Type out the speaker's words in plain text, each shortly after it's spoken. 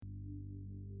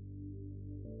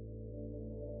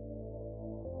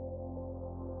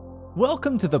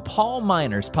Welcome to the Paul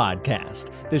Miners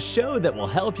Podcast, the show that will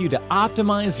help you to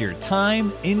optimize your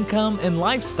time, income, and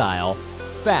lifestyle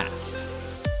fast.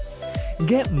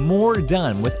 Get more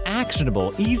done with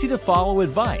actionable, easy-to-follow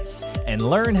advice and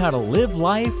learn how to live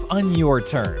life on your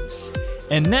terms.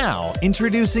 And now,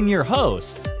 introducing your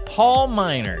host, Paul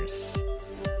Miners.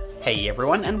 Hey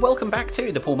everyone, and welcome back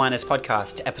to the Paul Miners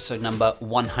Podcast, episode number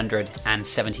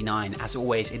 179. As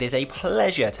always, it is a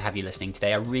pleasure to have you listening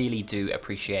today. I really do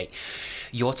appreciate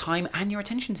your time and your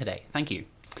attention today. Thank you.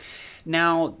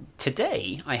 Now,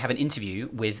 today I have an interview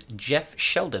with Jeff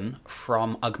Sheldon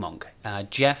from UGMonk.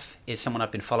 Jeff is someone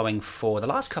I've been following for the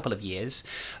last couple of years.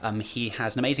 He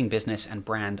has an amazing business and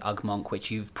brand, UGMonk, which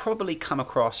you've probably come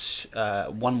across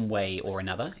one way or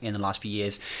another in the last few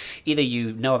years. Either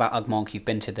you know about UGMonk, you've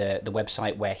been to the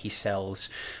website where he sells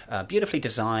beautifully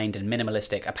designed and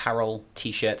minimalistic apparel,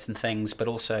 t-shirts and things, but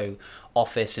also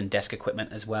office and desk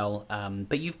equipment as well.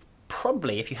 But you've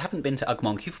probably, if you haven't been to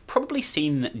UGMonk, you've probably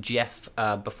seen Jeff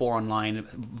before online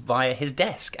via his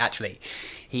desk, actually.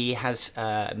 He has,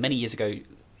 many years ago,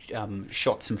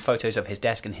 shot some photos of his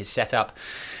desk and his setup,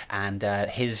 and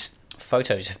his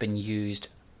photos have been used,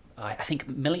 I think,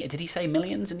 did he say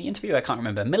millions in the interview? I can't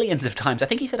remember. Millions of times. I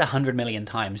think he said 100 million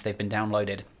times they've been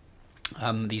downloaded.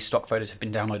 These stock photos have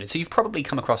been downloaded. So you've probably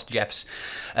come across Jeff's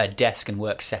desk and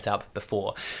work setup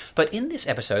before. But in this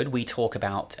episode, we talk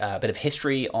about a bit of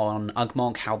history on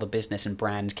UGMonk, how the business and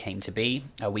brand came to be.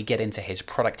 We get into his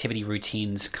productivity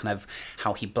routines, kind of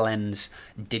how he blends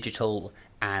digital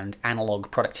and analog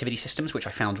productivity systems, which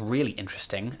I found really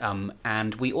interesting.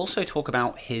 And we also talk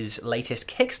about his latest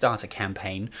Kickstarter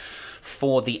campaign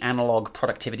for the analog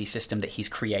productivity system that he's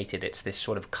created. It's this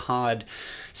sort of card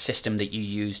system that you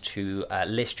use to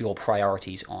list your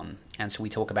priorities on. And so we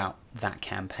talk about that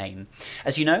campaign.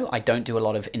 As you know, I don't do a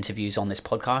lot of interviews on this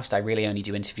podcast. I really only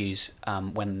do interviews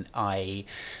when I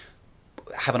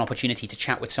have an opportunity to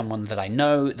chat with someone that I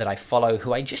know, that I follow,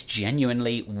 who I just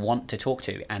genuinely want to talk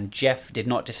to. And Jeff did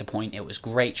not disappoint. It was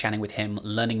great chatting with him,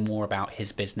 learning more about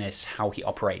his business, how he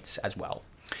operates as well.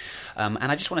 And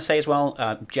I just want to say as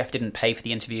well, Jeff didn't pay for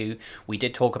the interview. We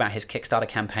did talk about his Kickstarter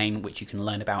campaign, which you can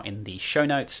learn about in the show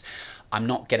notes. I'm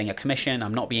not getting a commission.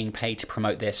 I'm not being paid to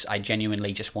promote this. I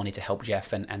genuinely just wanted to help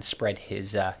Jeff and spread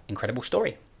his incredible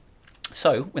story.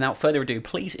 So, without further ado,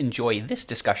 please enjoy this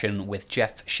discussion with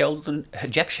Jeff Sheldon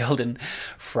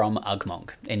from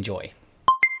UGMonk. Enjoy.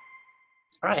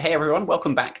 All right, hey everyone,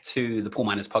 welcome back to the Paul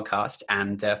Miners Podcast.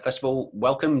 And first of all,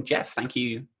 welcome, Jeff. Thank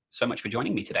you so much for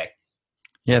joining me today.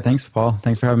 Yeah, thanks, Paul.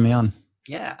 Thanks for having me on.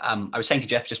 Yeah, I was saying to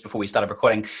Jeff just before we started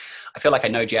recording, I feel like I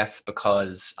know Jeff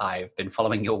because I've been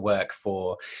following your work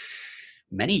for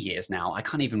many years now. I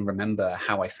can't even remember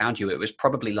how I found you. It was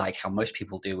probably like how most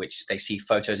people do, which they see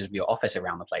photos of your office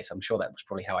around the place. I'm sure that was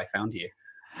probably how I found you.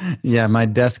 Yeah, my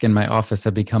desk and my office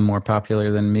have become more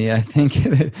popular than me. I think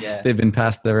they've been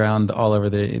passed around all over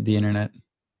the internet.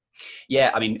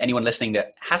 Yeah, I mean, anyone listening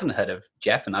that hasn't heard of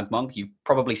Jeff and UGMonk, you've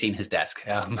probably seen his desk,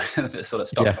 the sort of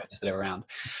stock photos that are around.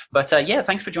 But yeah,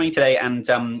 thanks for joining today. And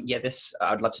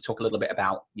I'd love to talk a little bit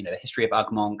about, the history of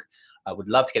UGMonk. I would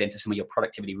love to get into some of your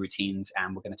productivity routines,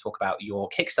 and we're going to talk about your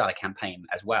Kickstarter campaign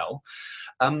as well.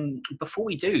 Before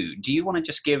we do you want to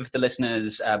just give the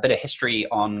listeners a bit of history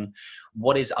on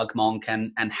what is UGMonk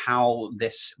and how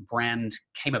this brand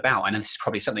came about? I know this is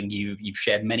probably something you've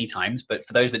shared many times, but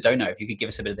for those that don't know, if you could give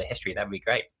us a bit of the history, that would be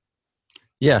great.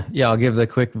 Yeah, I'll give the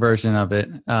quick version of it.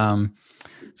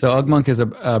 So UGMonk is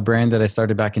a brand that I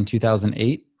started back in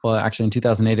 2008. Well, actually in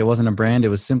 2008, it wasn't a brand. It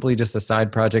was simply just a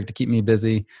side project to keep me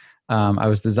busy. I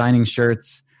was designing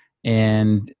shirts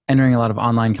and entering a lot of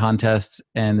online contests.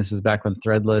 And this was back when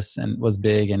Threadless and was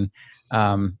big, and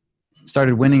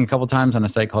started winning a couple times on a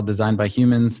site called Designed by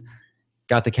Humans.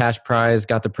 Got the cash prize,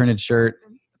 got the printed shirt.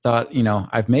 Thought,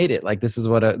 I've made it. Like this is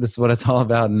what it's all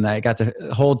about. And I got to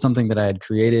hold something that I had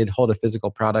created, hold a physical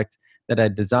product that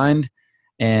I'd designed,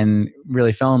 and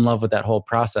really fell in love with that whole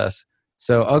process.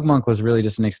 So UGMonk was really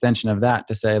just an extension of that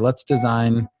to say, let's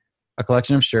design a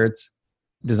collection of shirts,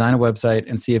 design a website,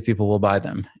 and see if people will buy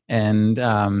them. And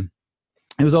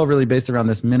it was all really based around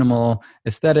this minimal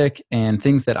aesthetic and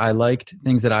things that I liked,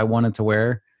 things that I wanted to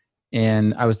wear.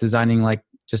 And I was designing, like,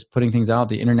 just putting things out.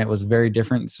 The internet was very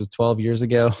different. This was 12 years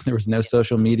ago. There was no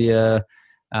social media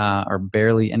or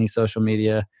barely any social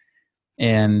media.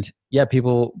 And yeah,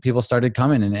 people started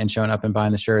coming and showing up and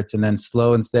buying the shirts. And then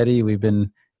slow and steady, we've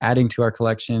been adding to our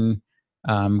collection,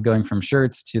 going from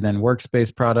shirts to then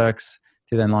workspace products,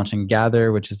 to then launching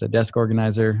Gather, which is a desk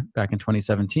organizer back in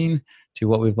 2017, to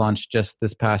what we've launched just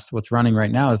this past, what's running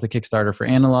right now is the Kickstarter for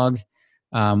Analog,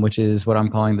 which is what I'm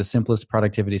calling the simplest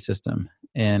productivity system.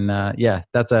 And yeah,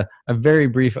 that's a very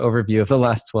brief overview of the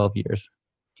last 12 years.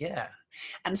 Yeah.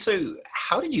 And so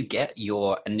how did you get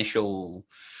your initial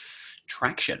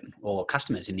traction or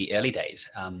customers in the early days?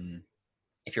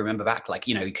 If you remember back, like,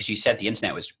 because you said the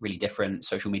internet was really different,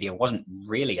 social media wasn't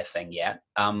really a thing yet.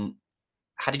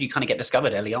 How did you kind of get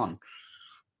discovered early on?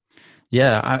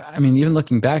 Yeah, I mean, even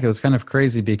looking back, it was kind of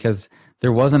crazy because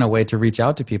there wasn't a way to reach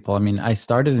out to people. I mean, I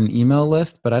started an email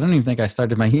list, but I don't even think I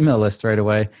started my email list right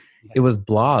away. Yeah. It was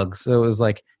blogs. So it was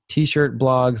like t-shirt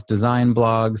blogs, design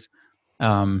blogs.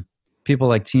 People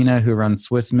like Tina, who runs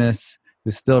Swiss Miss,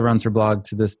 who still runs her blog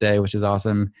to this day, which is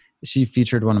awesome. She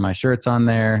featured one of my shirts on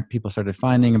there. People started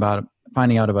finding out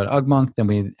about UgMonk. Then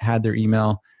we had their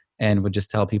email and would just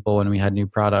tell people when we had new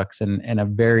products, and a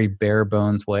very bare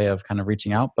bones way of kind of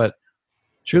reaching out. But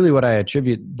truly what I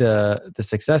attribute the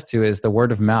success to is the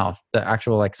word of mouth. The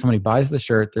actual, like, somebody buys the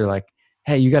shirt, they're like,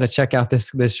 hey, you got to check out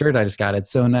this shirt I just got.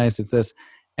 It's so nice. It's this.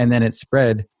 And then it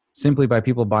spread simply by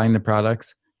people buying the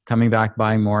products, coming back,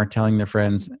 buying more, telling their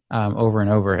friends over and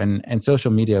over. And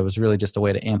social media was really just a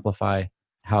way to amplify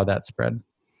how that spread.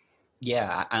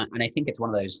 Yeah. And I think it's one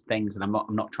of those things, and I'm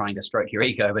not trying to stroke your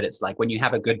ego, but it's like when you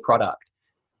have a good product,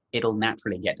 it'll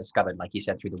naturally get discovered, like you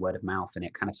said, through the word of mouth, and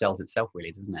it kind of sells itself,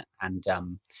 really, doesn't it? And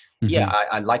yeah,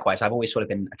 I likewise, I've always sort of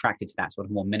been attracted to that sort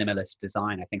of more minimalist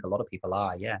design. I think a lot of people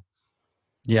are. Yeah.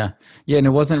 Yeah. And it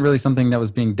wasn't really something that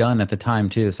was being done at the time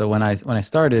too. So when I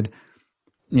started,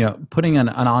 putting an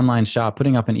online shop,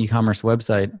 putting up an e-commerce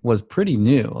website was pretty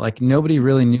new. Like, nobody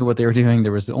really knew what they were doing.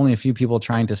 There was only a few people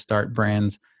trying to start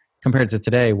brands, compared to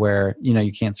today where,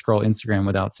 you can't scroll Instagram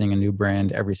without seeing a new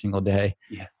brand every single day.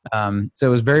 Yeah. So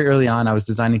it was very early on. I was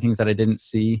designing things that I didn't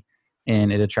see,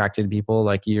 and it attracted people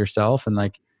like yourself and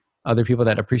like other people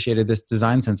that appreciated this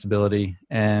design sensibility,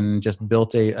 and just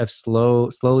built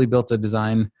slowly built a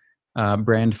design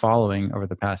brand following over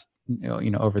the past,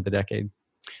 over the decade.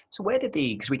 So where did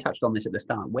because we touched on this at the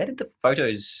start, where did the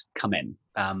photos come in?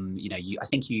 I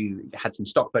think you had some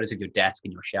stock photos of your desk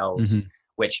and your shelves,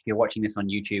 which, if you're watching this on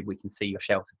YouTube, we can see your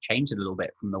shelves have changed a little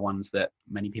bit from the ones that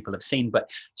many people have seen. But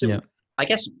so yeah. I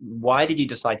guess, why did you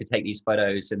decide to take these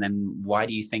photos? And then why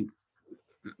do you think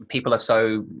people are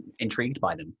so intrigued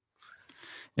by them?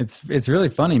 It's really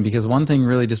funny because one thing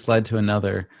really just led to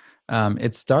another.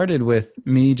 It started with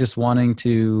me just wanting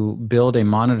to build a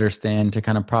monitor stand to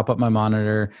kind of prop up my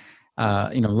monitor, a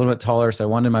little bit taller. So I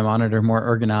wanted my monitor more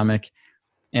ergonomic.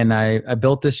 And I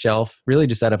built this shelf really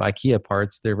just out of IKEA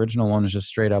parts. The original one was just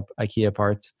straight up IKEA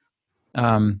parts.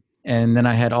 And then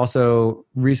I had also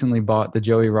recently bought the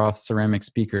Joey Roth ceramic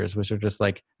speakers, which are just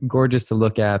like gorgeous to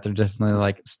look at. They're definitely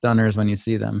like stunners when you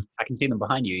see them. I can see them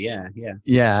behind you. Yeah.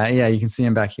 Yeah. You can see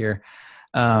them back here.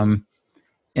 And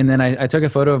then I took a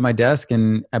photo of my desk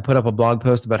and I put up a blog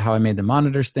post about how I made the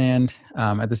monitor stand.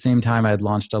 At the same time, I had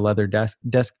launched a leather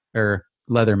desk or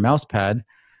leather mouse pad.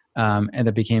 And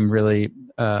it became really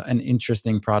an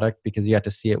interesting product because you had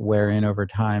to see it wear in over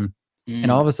time.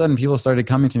 And all of a sudden people started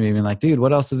coming to me and being like, dude,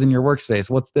 what else is in your workspace?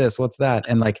 What's this? What's that?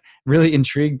 And like really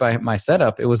intrigued by my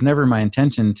setup. It was never my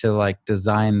intention to like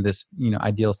design this,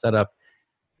 ideal setup.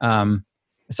 I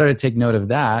started to take note of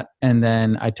that. And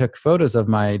then I took photos of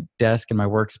my desk and my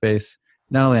workspace,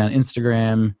 not only on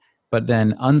Instagram, but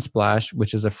then Unsplash,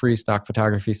 which is a free stock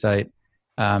photography site,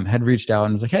 had reached out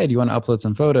and was like, hey, do you want to upload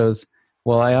some photos?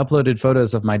 Well, I uploaded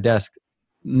photos of my desk,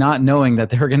 not knowing that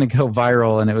they were going to go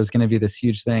viral and it was going to be this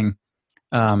huge thing.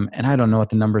 And I don't know what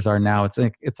the numbers are now. It's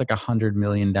like 100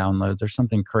 million downloads or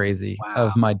something crazy. Wow.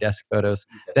 Of my desk photos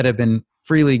that have been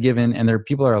freely given, and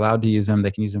people are allowed to use them.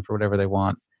 They can use them for whatever they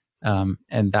want.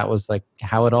 And that was like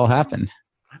how it all happened.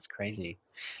 That's crazy.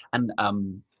 And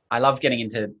I love getting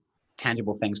into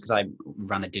tangible things because I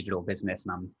run a digital business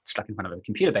and I'm stuck in front of a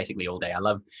computer basically all day. I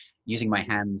love using my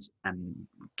hands and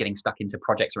getting stuck into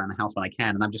projects around the house when I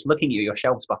can. And I'm just looking at your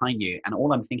shelves behind you, and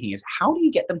all I'm thinking is, how do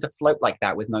you get them to float like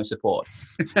that with no support?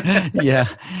 Yeah,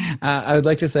 I would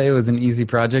like to say it was an easy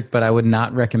project, but I would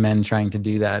not recommend trying to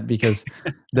do that because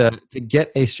to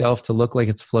get a shelf to look like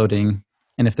it's floating,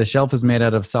 and if the shelf is made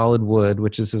out of solid wood,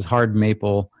 which is this hard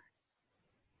maple,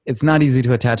 it's not easy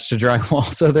to attach to drywall.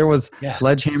 So there was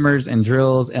sledgehammers and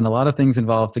drills and a lot of things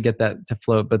involved to get that to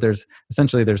float. But there's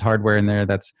hardware in there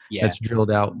that's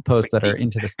drilled out, posts that are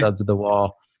into the studs of the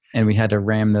wall. And we had to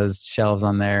ram those shelves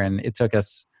on there. And it took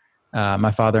us,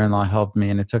 my father-in-law helped me,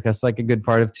 and it took us like a good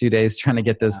part of 2 days trying to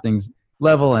get those things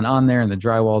level and on there, and the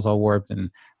drywall's all warped.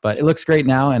 But it looks great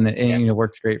now, and it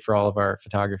works great for all of our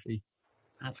photography.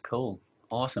 That's cool.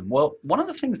 Awesome. Well, one of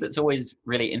the things that's always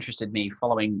really interested me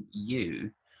following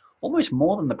you, almost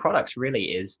more than the products really,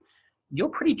 is you're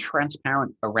pretty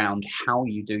transparent around how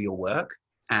you do your work.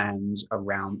 and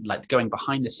around like going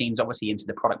behind the scenes, obviously into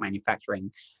the product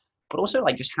manufacturing, but also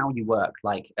like just how you work.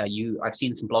 Like I've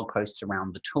seen some blog posts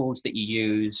around the tools that you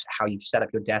use, how you've set up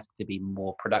your desk to be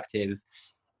more productive.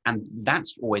 And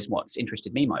that's always what's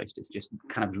interested me most. It's just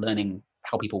kind of learning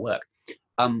how people work.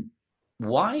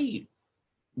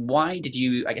 Why did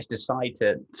you, I guess, decide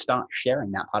to start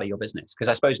sharing that part of your business? Because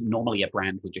I suppose normally a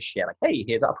brand would just share like, hey,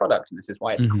 here's our product and this is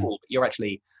why it's cool. But you're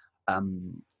actually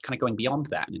kind of going beyond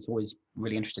that. And it's always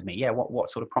really interested me. Yeah. What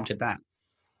sort of prompted that?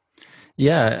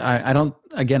 Yeah, I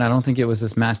don't think it was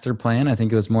this master plan. I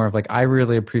think it was more of like, I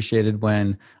really appreciated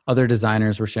when other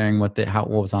designers were sharing what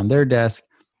was on their desk.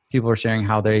 People were sharing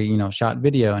how they, shot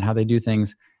video and how they do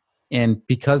things. And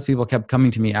because people kept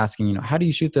coming to me asking, how do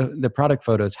you shoot the product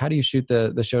photos? How do you shoot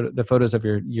the photos of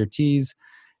your teas?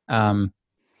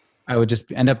 I would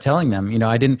just end up telling them,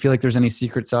 I didn't feel like there's any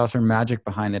secret sauce or magic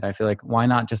behind it. I feel like, why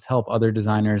not just help other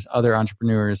designers, other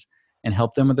entrepreneurs, and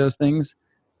help them with those things?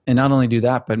 And not only do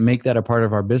that, but make that a part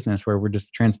of our business where we're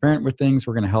just transparent with things.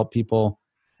 We're going to help people.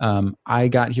 I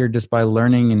got here just by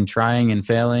learning and trying and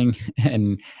failing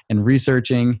and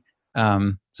researching.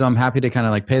 So I'm happy to kind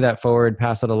of like pay that forward,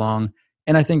 pass it along.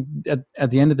 And I think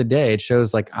at the end of the day, it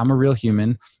shows like I'm a real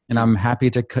human and I'm happy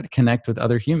to connect with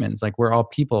other humans. Like we're all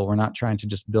people. We're not trying to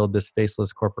just build this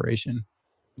faceless corporation.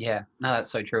 Yeah, no,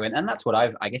 that's so true. And that's what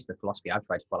I guess the philosophy I've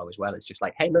tried to follow as well. It's just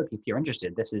like, hey, look, if you're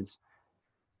interested, this is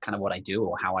kind of what I do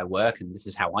or how I work. And this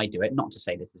is how I do it. Not to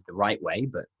say this is the right way,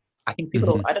 but I think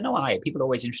people, I don't know why, people are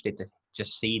always interested to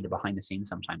just see the behind the scenes.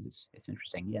 Sometimes it's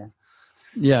interesting. Yeah.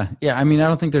 Yeah. I mean, I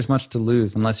don't think there's much to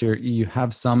lose unless you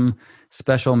have some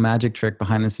special magic trick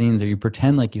behind the scenes or you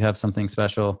pretend like you have something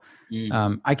special.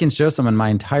 I can show someone my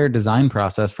entire design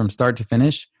process from start to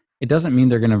finish. It doesn't mean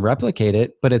they're going to replicate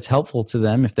it, but it's helpful to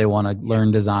them if they want to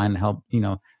learn design, help,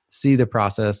 see the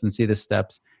process and see the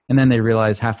steps. And then they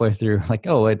realize halfway through like,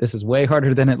 oh, wait, this is way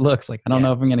harder than it looks. Like, I don't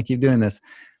know if I'm going to keep doing this.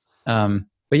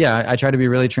 But yeah, I try to be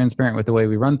really transparent with the way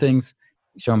we run things,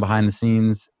 show them behind the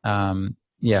scenes.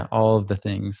 All of the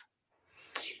things.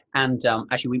 And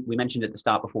actually, we mentioned at the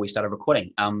start before we started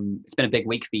recording, it's been a big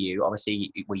week for you.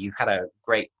 Obviously, you've had a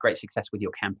great success with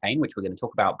your campaign, which we're going to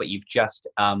talk about, but you've just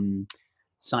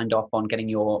signed off on getting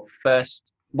your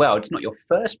first, well, it's not your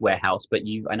first warehouse, but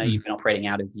I know you've been operating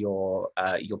out of your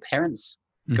parents'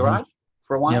 garage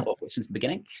for a while, or since the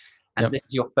beginning. And so this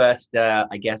is your first,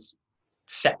 I guess,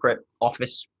 separate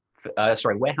office,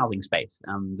 warehousing space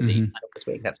that you signed off this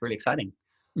week. That's really exciting.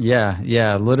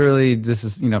 Yeah. Literally, this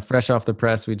is fresh off the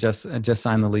press. We just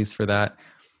signed the lease for that,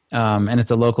 and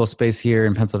it's a local space here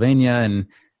in Pennsylvania.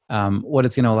 And what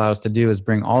it's going to allow us to do is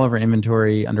bring all of our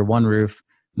inventory under one roof,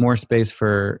 more space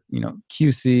for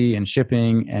QC and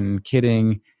shipping and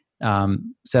kitting.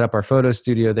 Set up our photo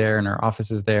studio there and our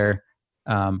offices there.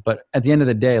 But at the end of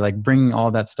the day, like bringing all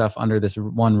that stuff under this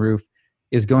one roof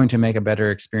is going to make a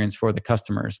better experience for the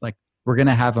customers. Like we're going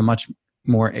to have a much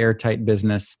more airtight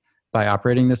business by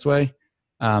operating this way.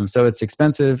 So it's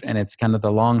expensive and it's kind of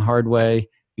the long, hard way.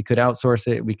 We could outsource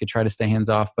it. We could try to stay hands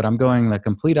off, but I'm going the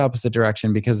complete opposite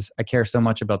direction because I care so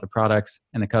much about the products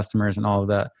and the customers and all of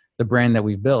the brand that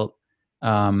we've built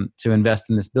to invest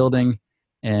in this building.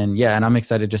 And I'm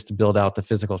excited just to build out the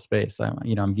physical space.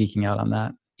 I'm geeking out on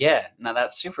that. Yeah, no,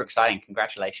 that's super exciting.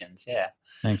 Congratulations. Yeah.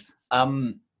 Thanks.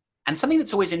 And something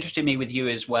that's always interested me with you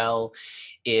as well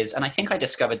is, and I think I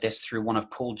discovered this through one of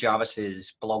Paul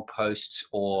Jarvis's blog posts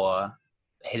or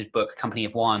his book, Company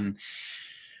of One,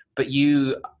 but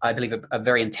you, I believe, are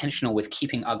very intentional with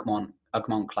keeping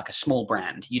Ugmonk like a small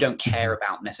brand. You don't care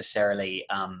about necessarily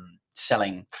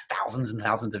selling thousands and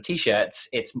thousands of t-shirts.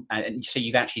 And so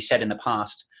you've actually said in the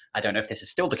past, I don't know if this is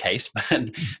still the case,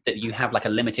 but that you have like a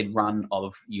limited run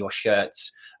of your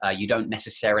shirts. You don't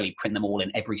necessarily print them all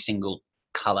in every single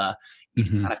color. You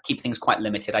kind of keep things quite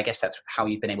limited. I guess that's how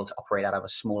you've been able to operate out of a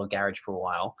smaller garage for a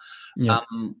while.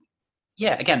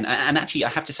 Again, and actually I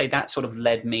have to say that sort of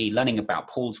led me, learning about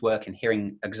Paul's work and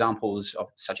hearing examples of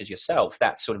such as yourself,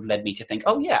 that sort of led me to think,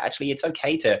 actually it's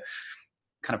okay to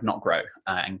kind of not grow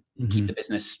and keep the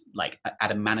business like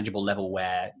at a manageable level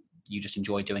where you just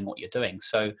enjoy doing what you're doing.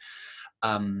 So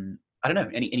I don't know,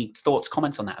 any thoughts,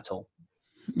 comments on that at all?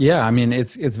 Yeah, I mean,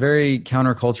 it's very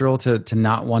countercultural to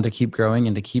not want to keep growing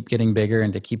and to keep getting bigger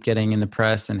and to keep getting in the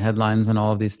press and headlines and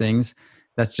all of these things.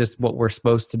 That's just what we're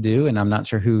supposed to do. And I'm not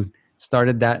sure who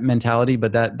started that mentality,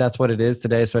 but that's what it is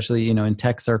today, especially, in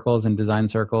tech circles and design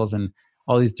circles and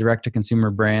all these direct to consumer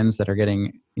brands that are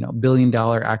getting, $1 billion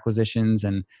acquisitions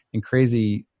and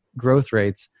crazy growth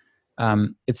rates.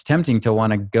 It's tempting to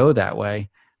want to go that way.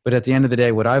 But at the end of the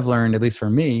day, what I've learned, at least for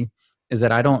me, is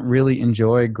that I don't really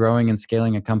enjoy growing and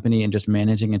scaling a company and just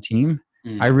managing a team.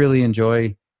 I really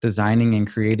enjoy designing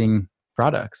and creating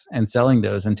products and selling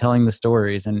those and telling the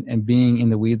stories and being in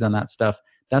the weeds on that stuff.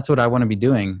 That's what I want to be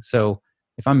doing. So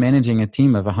if I'm managing a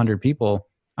team of 100 people,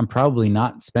 I'm probably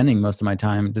not spending most of my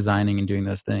time designing and doing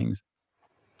those things.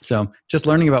 So just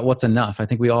learning about what's enough. I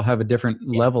think we all have a different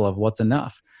level of what's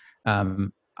enough.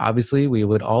 Obviously, we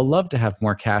would all love to have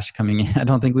more cash coming in. I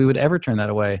don't think we would ever turn that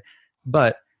away.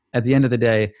 But at the end of the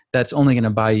day, that's only going to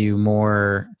buy you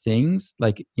more things.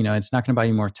 Like, it's not going to buy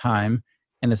you more time.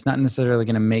 And it's not necessarily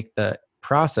going to make the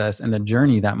process and the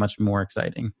journey that much more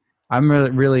exciting. I'm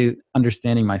really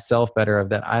understanding myself better of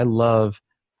that. I love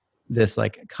this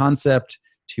like concept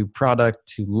to product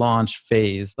to launch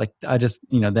phase. Like I just,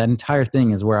 that entire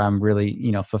thing is where I'm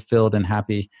really, fulfilled and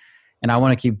happy. And I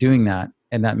want to keep doing that.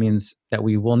 And that means that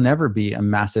we will never be a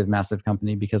massive, massive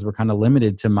company because we're kind of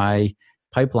limited to my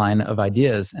pipeline of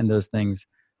ideas and those things.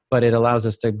 But it allows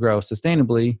us to grow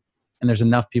sustainably. And there's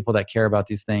enough people that care about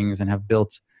these things and have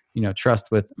built, trust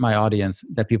with my audience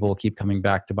that people will keep coming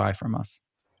back to buy from us.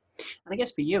 And I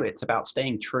guess for you, it's about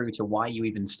staying true to why you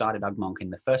even started UgMonk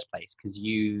in the first place. Because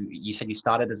you said you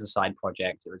started as a side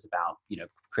project. It was about,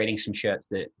 creating some shirts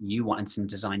that you wanted, some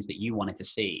designs that you wanted to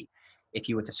see. If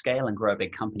you were to scale and grow a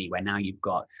big company where now you've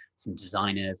got some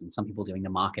designers and some people doing the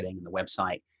marketing and the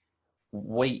website,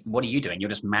 what are you doing? You're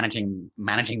just managing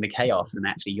the chaos, and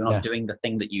actually you're not doing the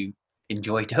thing that you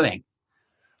enjoy doing.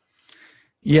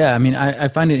 Yeah, I mean, I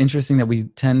find it interesting that we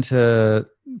tend to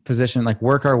position, like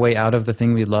work our way out of the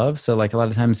thing we love. So like a lot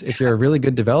of times if you're a really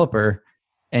good developer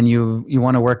and you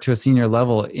want to work to a senior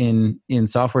level in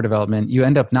software development, you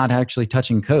end up not actually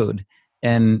touching code.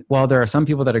 And while there are some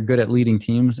people that are good at leading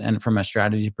teams and from a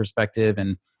strategy perspective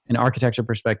and an architecture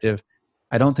perspective,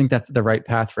 I don't think that's the right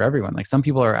path for everyone. Like some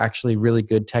people are actually really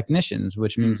good technicians,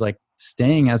 which means like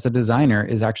staying as a designer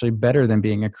is actually better than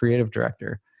being a creative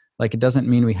director. Like it doesn't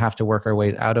mean we have to work our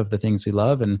way out of the things we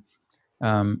love. And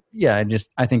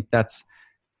I think that's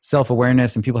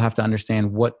self-awareness, and people have to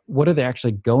understand what are they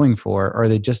actually going for? Or are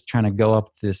they just trying to go up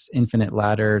this infinite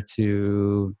ladder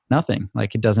to nothing?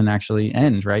 Like it doesn't actually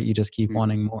end, right? You just keep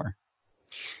wanting more.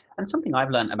 And something I've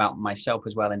learned about myself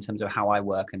as well in terms of how I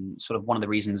work, and sort of one of the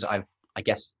reasons I've,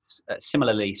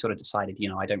 similarly sort of decided,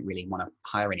 I don't really want to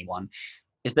hire anyone,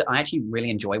 is that I actually really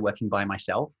enjoy working by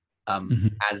myself.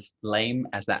 As lame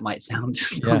as that might sound to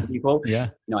some people,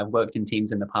 I've worked in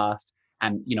teams in the past,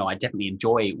 and I definitely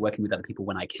enjoy working with other people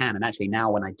when I can. And actually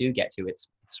now when I do get to, it's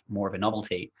more of a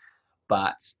novelty.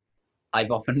 But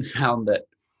I've often found that,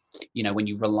 when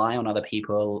you rely on other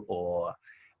people, or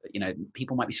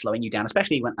people might be slowing you down,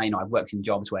 especially when I've worked in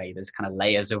jobs where there's kind of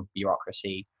layers of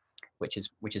bureaucracy, which is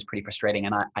pretty frustrating.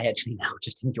 And I actually now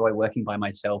just enjoy working by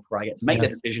myself, where I get to make the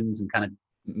decisions and kind of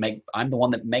I'm the one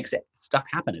that makes stuff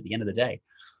happen at the end of the day.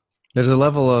 There's a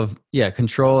level of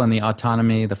control and the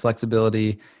autonomy, the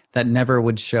flexibility that never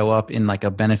would show up in like a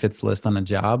benefits list on a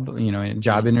job, in a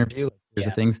job interview. Here's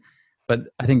the things. But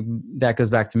I think that goes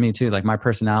back to me too. Like my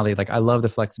personality, like I love the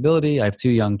flexibility. I have 2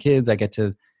 young kids. I get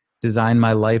to design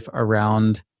my life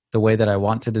around the way that I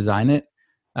want to design it.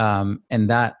 And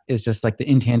that is just like the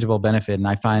intangible benefit. And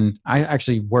I find I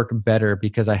actually work better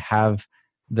because I have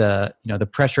the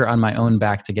pressure on my own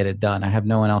back to get it done. I have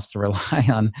no one else to rely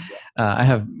on.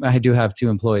 I do have 2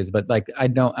 employees, but like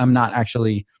I'm not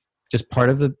actually just part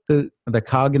of the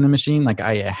cog in the machine. Like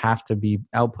I have to be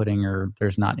outputting or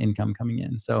there's not income coming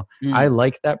in. So I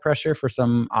like that pressure for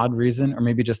some odd reason, or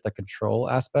maybe just the control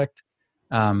aspect.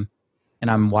 And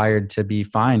I'm wired to be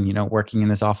fine, working in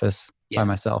this office by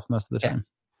myself most of the time.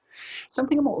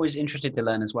 Something I'm always interested to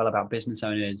learn as well about business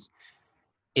owners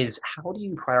is how do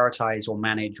you prioritize or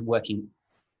manage working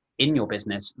in your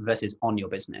business versus on your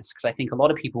business? Because I think a lot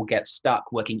of people get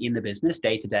stuck working in the business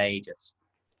day to day, just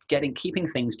keeping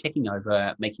things ticking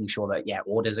over, making sure that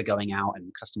orders are going out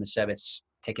and customer service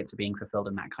tickets are being fulfilled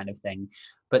and that kind of thing.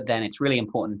 But then it's really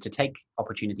important to take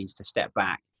opportunities to step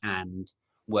back and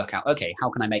work out, okay, how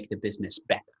can I make the business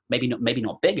better? Maybe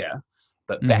not bigger,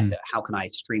 but better. How can I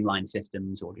streamline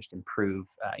systems or just improve,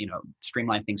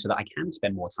 streamline things so that I can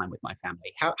spend more time with my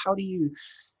family? How do you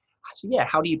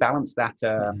balance that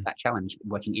that challenge,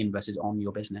 working in versus on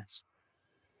your business?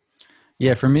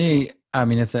 Yeah, for me, I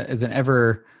mean, it's an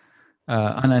ever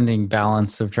unending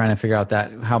balance of trying to figure out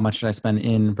that how much should I spend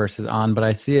in versus on. But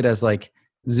I see it as like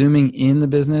zooming in the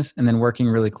business and then working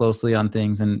really closely on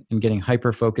things and getting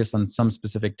hyper focused on some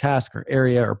specific task or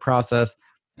area or process,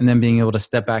 and then being able to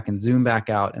step back and zoom back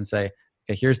out and say,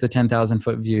 okay, here's the 10,000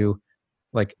 foot view.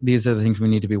 Like these are the things we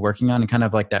need to be working on, and kind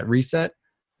of like that reset.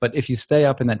 But if you stay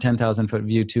up in that 10,000 foot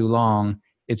view too long,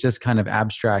 it's just kind of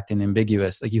abstract and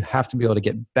ambiguous. Like you have to be able to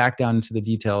get back down into the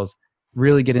details,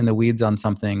 really get in the weeds on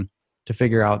something to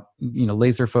figure out,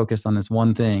 laser focus on this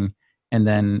one thing, and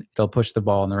then it'll push the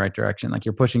ball in the right direction. Like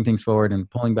you're pushing things forward and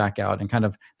pulling back out, and kind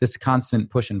of this constant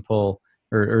push and pull,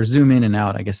 or zoom in and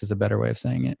out, I guess is a better way of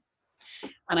saying it.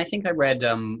 And I think I read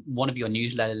one of your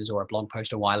newsletters or a blog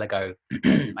post a while ago,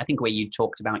 I think where you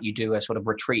talked about you do a sort of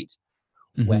retreat.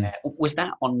 Where was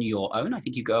that on your own? I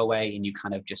think you go away and you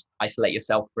kind of just isolate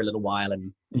yourself for a little while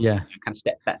and kind of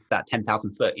step that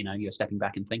 10,000 foot, you're stepping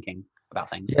back and thinking about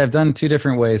things. Yeah, I've done two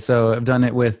different ways. So I've done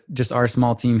it with just our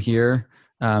small team here.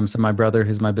 So my brother,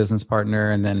 who's my business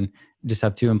partner, and then just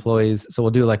have 2 employees. So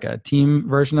we'll do like a team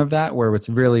version of that where it's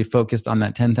really focused on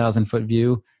that 10,000 foot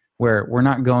view, where we're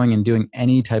not going and doing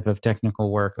any type of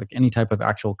technical work, like any type of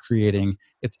actual creating.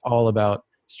 It's all about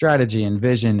strategy and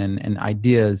vision and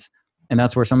ideas. And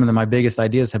that's where some of my biggest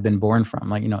ideas have been born from,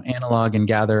 like, analog and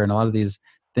gather, and a lot of these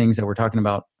things that we're talking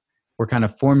about were kind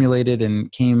of formulated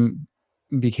and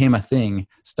became a thing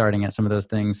starting at some of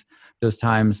those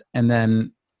times. And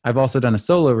then I've also done a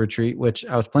solo retreat, which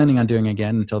I was planning on doing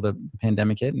again until the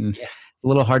pandemic hit. And it's a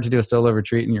little hard to do a solo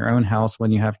retreat in your own house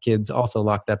when you have kids also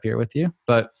locked up here with you.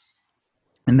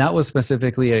 And that was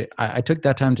specifically, I took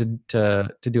that time to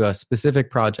do a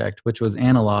specific project, which was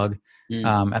analog.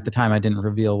 At the time, I didn't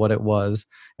reveal what it was.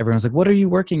 Everyone's like, what are you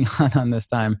working on this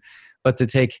time? But to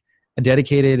take a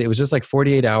dedicated, it was just like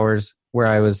 48 hours where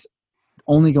I was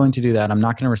only going to do that. I'm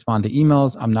not going to respond to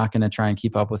emails. I'm not going to try and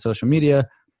keep up with social media.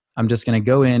 I'm just going to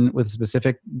go in with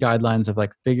specific guidelines of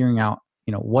like figuring out,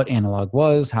 what analog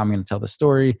was, how I'm going to tell the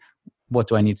story, what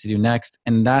do I need to do next.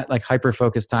 And that like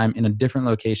hyper-focused time in a different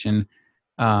location,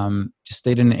 just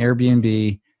stayed in an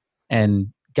Airbnb and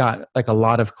got like a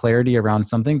lot of clarity around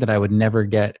something that I would never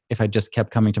get if I just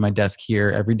kept coming to my desk here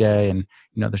every day. And,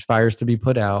 there's fires to be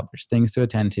put out, there's things to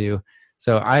attend to.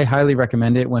 So I highly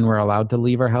recommend it when we're allowed to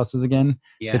leave our houses again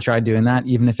to try doing that,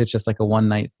 even if it's just like a one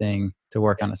night thing to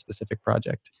work on a specific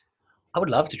project. I would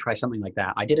love to try something like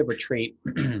that. I did a retreat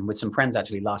with some friends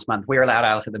actually last month. We're allowed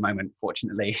out at the moment,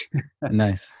 fortunately.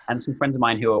 Nice. And some friends of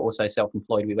mine who are also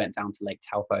self-employed, we went down to Lake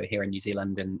Taupo here in New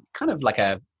Zealand and kind of like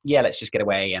let's just get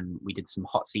away. And we did some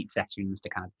hot seat sessions to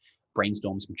kind of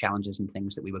brainstorm some challenges and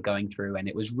things that we were going through. And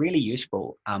it was really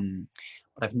useful.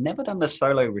 But I've never done the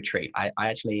solo retreat. I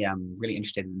actually am really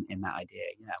interested in that idea.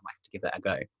 I might have to give that a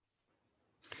go.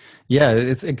 Yeah,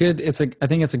 I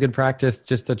think it's a good practice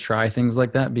just to try things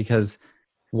like that, because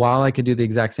while I could do the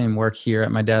exact same work here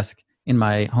at my desk in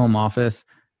my home office,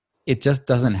 it just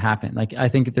doesn't happen. Like, I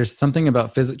think there's something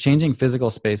about changing physical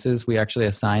spaces. We actually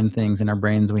assign things in our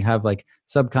brains. We have like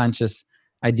subconscious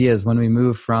ideas when we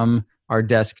move from our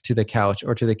desk to the couch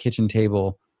or to the kitchen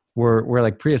table. We're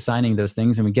like pre-assigning those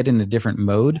things and we get in a different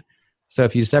mode. So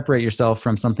if you separate yourself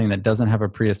from something that doesn't have a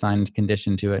pre-assigned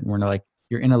condition to it, and we're like,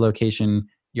 you're in a location,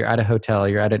 you're at a hotel,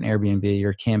 you're at an Airbnb,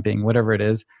 you're camping, whatever it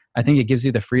is, I think it gives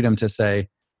you the freedom to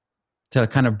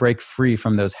kind of break free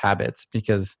from those habits.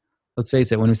 Because let's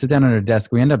face it, when we sit down at our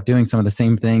desk, we end up doing some of the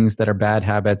same things that are bad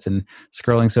habits, and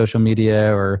scrolling social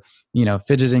media, or,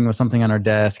 fidgeting with something on our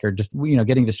desk, or just,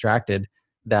 getting distracted.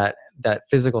 That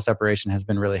physical separation has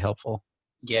been really helpful.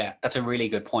 Yeah, that's a really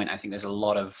good point. I think there's a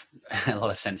lot of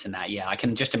sense in that. Yeah, I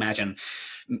can just imagine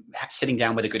sitting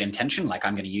down with a good intention, like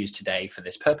I'm going to use today for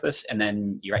this purpose, and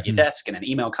then you're at your desk and an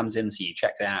email comes in, so you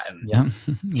check that, and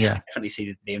I definitely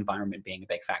see the environment being a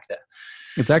big factor.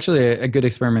 It's actually a good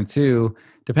experiment too,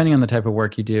 depending on the type of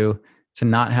work you do, to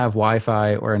not have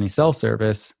Wi-Fi or any cell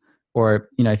service, or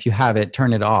if you have it,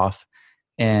 turn it off.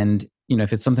 And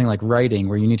if it's something like writing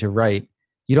where you need to write,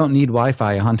 you don't need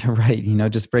Wi-Fi on to write.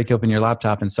 Just break open your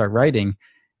laptop and start writing,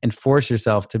 and force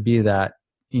yourself to be that,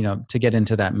 to get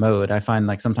into that mode. I find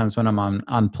like sometimes when I'm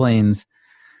on planes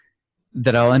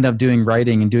that I'll end up doing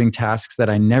writing and doing tasks that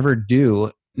I never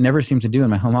seem to do in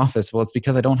my home office. Well, it's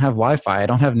because I don't have Wi-Fi. I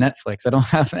don't have Netflix. I don't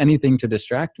have anything to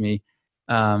distract me.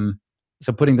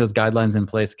 So putting those guidelines in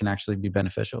place can actually be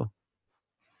beneficial.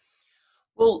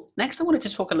 Well, next I wanted to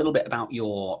talk a little bit about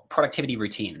your productivity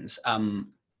routines.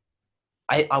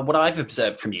 What I've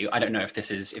observed from you, I don't know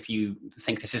if you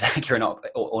think this is accurate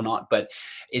or not, but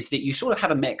is that you sort of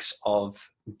have a mix of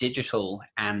digital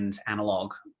and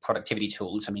analog productivity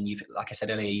tools. I mean, like I said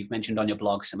earlier, you've mentioned on your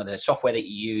blog some of the software that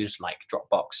you use, like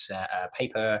Dropbox,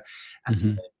 Paper, and some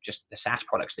of just the SaaS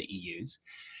products that you use.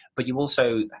 But you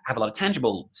also have a lot of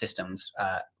tangible systems.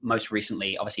 Most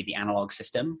recently, obviously, the analog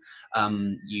system.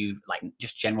 You've like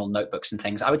just general notebooks and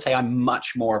things. I would say I'm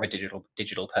much more of a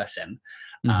digital person.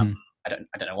 I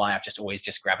don't know why. I've just always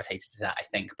gravitated to that, I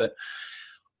think. But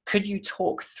could you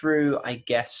talk through, I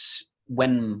guess,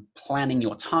 when planning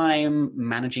your time,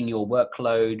 managing your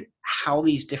workload, how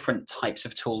these different types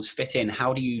of tools fit in.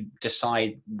 How do you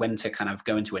decide when to kind of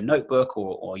go into a notebook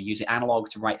or use an analog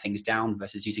to write things down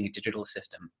versus using a digital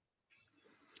system?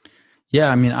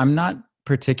 Yeah, I mean, I'm not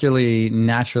particularly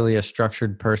naturally a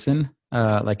structured person.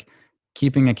 Like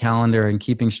keeping a calendar and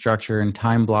keeping structure and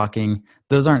time blocking,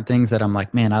 those aren't things that I'm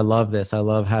like, man, I love this. I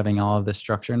love having all of this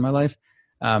structure in my life.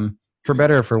 For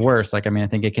better or for worse, like, I mean, I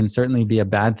think it can certainly be a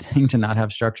bad thing to not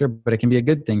have structure, but it can be a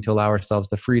good thing to allow ourselves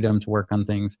the freedom to work on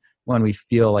things when we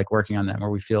feel like working on them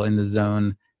or we feel in the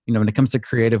zone. You know, when it comes to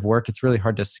creative work, it's really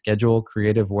hard to schedule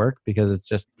creative work because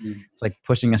it's like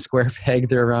pushing a square peg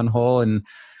through a round hole. And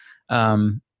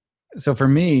so for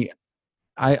me,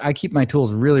 I keep my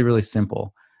tools really, really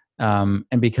simple. And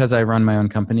because I run my own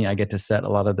company, I get to set a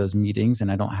lot of those meetings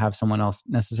and I don't have someone else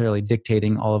necessarily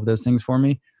dictating all of those things for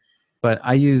me. But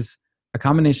I use a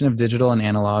combination of digital and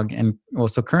analog. And well,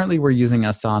 so currently we're using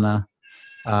Asana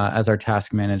as our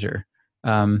task manager.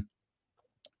 I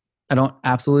don't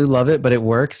absolutely love it, but it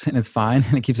works and it's fine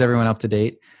and it keeps everyone up to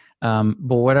date.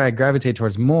 But what I gravitate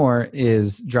towards more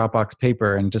is Dropbox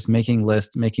Paper and just making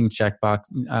lists, making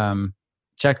checklists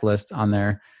on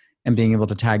there and being able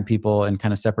to tag people and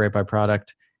kind of separate by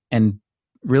product and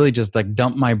really just like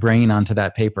dump my brain onto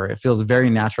that paper. It feels very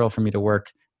natural for me to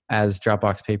work as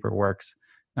Dropbox Paper works,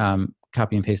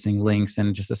 copy and pasting links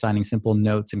and just assigning simple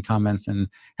notes and comments and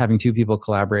having two people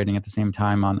collaborating at the same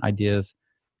time on ideas.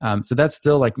 So that's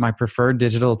still like my preferred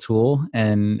digital tool.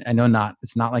 And I know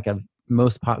it's not like the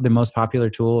most popular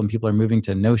tool and people are moving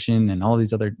to Notion and all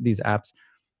these apps.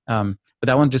 But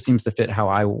that one just seems to fit how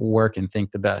I work and think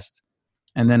the best.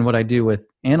 And then what I do with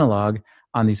analog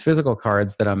on these physical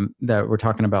cards that we're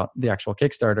talking about, the actual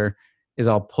Kickstarter, is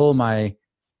I'll pull my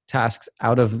tasks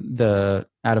out of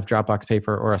Dropbox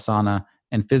Paper or Asana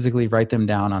and physically write them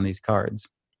down on these cards.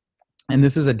 And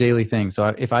this is a daily thing.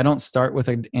 So if I don't start with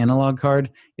an analog card,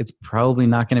 it's probably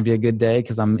not going to be a good day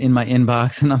because I'm in my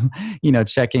inbox and I'm,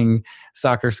 checking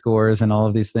soccer scores and all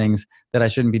of these things that I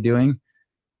shouldn't be doing.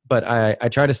 But I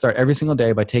try to start every single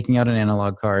day by taking out an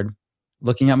analog card,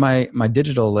 looking at my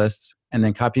digital lists, and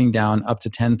then copying down up to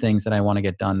 10 things that I want to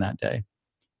get done that day.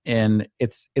 And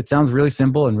it sounds really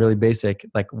simple and really basic.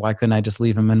 Like, why couldn't I just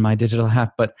leave them in my digital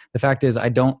app? But the fact is, I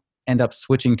don't end up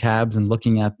switching tabs and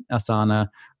looking at Asana,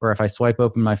 or if I swipe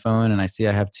open my phone and I see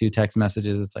I have 2 text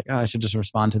messages, it's like, I should just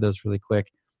respond to those really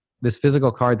quick. This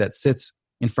physical card that sits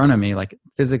in front of me, like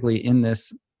physically in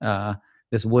this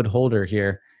wood holder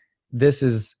here, this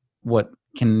is what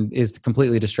is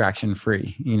completely distraction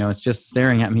free. It's just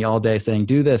staring at me all day saying,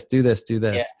 do this, do this, do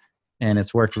this. Yeah. And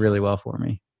it's worked really well for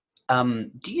me.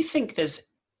 Do you think there's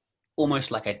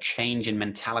almost like a change in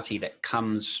mentality that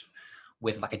comes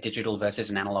with like a digital versus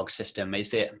an analog system?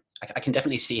 I can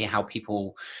definitely see how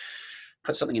people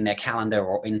put something in their calendar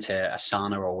or into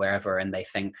Asana or wherever, and they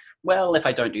think, well, if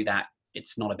I don't do that,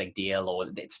 it's not a big deal, or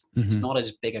it's not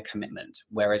as big a commitment.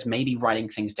 Whereas maybe writing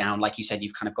things down, like you said,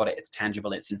 you've kind of got it, it's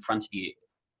tangible, it's in front of you.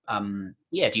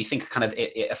 Do you think kind of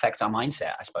it affects our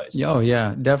mindset, I suppose? Oh,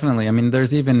 yeah, definitely. I mean,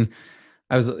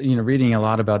 I was reading a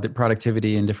lot about the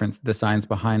productivity and the science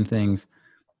behind things.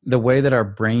 The way that our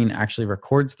brain actually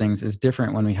records things is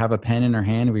different when we have a pen in our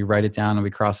hand, we write it down and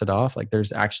we cross it off. Like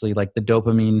there's actually like the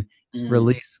dopamine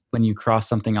release when you cross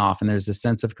something off, and there's a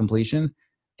sense of completion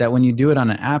that when you do it on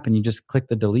an app and you just click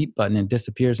the delete button, it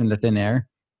disappears into thin air.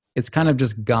 It's kind of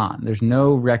just gone. There's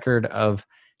no record of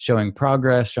showing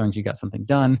progress, showing you got something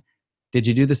done. Did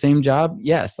you do the same job?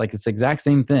 Yes. Like it's the exact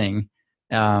same thing.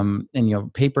 And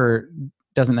paper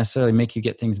doesn't necessarily make you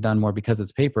get things done more because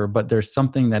it's paper, but there's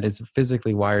something that is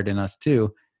physically wired in us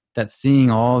too, that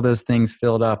seeing all those things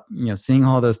filled up, seeing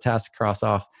all those tasks cross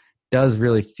off does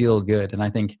really feel good. And I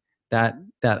think that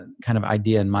kind of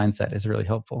idea and mindset is really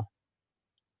helpful.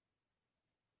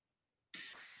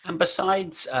 And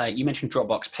besides, you mentioned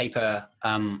Dropbox Paper.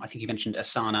 I think you mentioned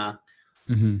Asana.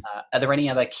 Are there any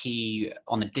other key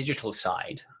on the digital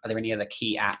side? Are there any other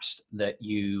key apps that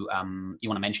you want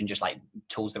to mention, just like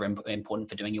tools that are important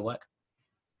for doing your work?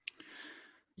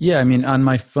 Yeah, I mean, on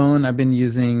my phone, I've been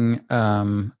using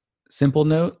Simple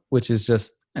Note, which is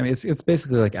just, I mean, it's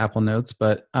basically like Apple Notes,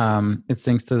 but it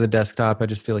syncs to the desktop. I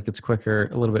just feel like it's quicker,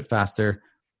 a little bit faster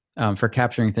for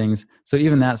capturing things. So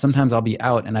even that, sometimes I'll be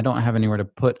out and I don't have anywhere to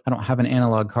I don't have an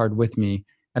analog card with me.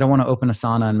 I don't want to open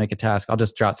Asana and make a task. I'll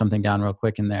just jot something down real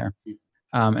quick in there.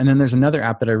 And then there's another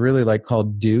app that I really like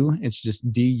called Due. It's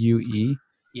just DUE.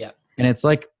 Yeah. And it's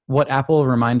like what Apple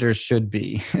Reminders should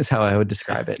be, is how I would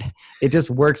describe it. It just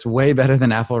works way better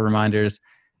than Apple Reminders.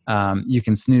 You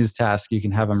can snooze tasks. You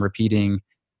can have them repeating.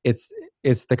 It's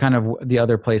the kind of the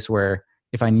other place where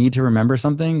if I need to remember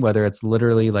something, whether it's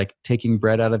literally like taking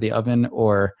bread out of the oven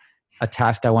or a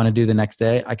task I want to do the next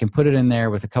day, I can put it in there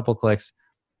with a couple clicks,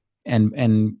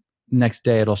 and next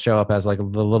day it'll show up as like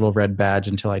the little red badge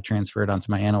until I transfer it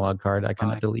onto my analog card. I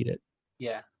kind of delete it.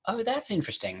 Yeah. Oh, that's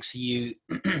interesting. So you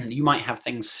you might have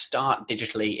things start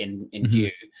digitally in Mm-hmm.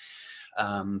 Due,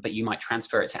 but you might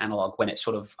transfer it to analog when it's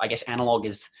sort of, I guess analog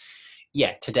is,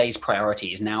 today's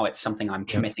priorities. Now it's something I'm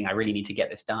committing. I really need to get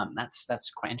this done.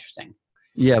 That's quite interesting.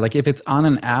 Yeah, like if it's on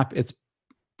an app,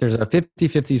 there's a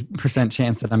 50%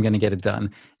 chance that I'm going to get it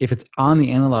done. If it's on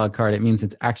the analog card, it means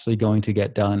it's actually going to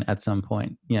get done at some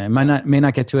point. Yeah, it may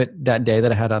not get to it that day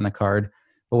that I had on the card,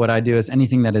 but what I do is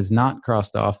anything that is not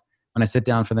crossed off, when I sit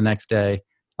down for the next day,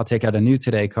 I'll take out a new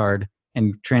today card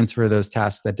and transfer those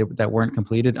tasks that weren't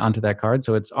completed onto that card.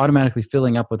 So it's automatically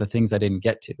filling up with the things I didn't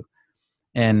get to.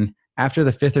 And after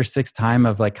the 5th or 6th time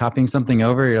of like copying something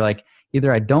over, you're like,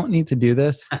 either I don't need to do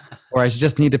this, or I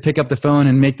just need to pick up the phone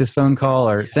and make this phone call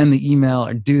or send the email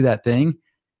or do that thing.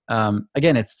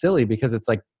 Again, it's silly because it's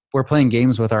like we're playing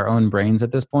games with our own brains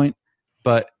at this point,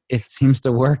 but it seems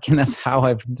to work. And that's how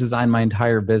I've designed my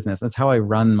entire business. That's how I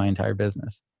run my entire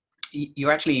business.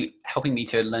 You're actually helping me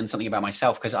to learn something about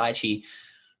myself, because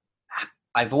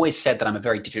I've always said that I'm a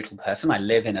very digital person. I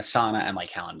live in Asana and my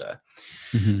calendar.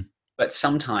 Mm-hmm. But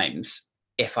sometimes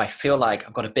if I feel like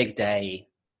I've got a big day,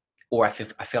 or I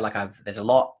feel like there's a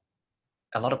lot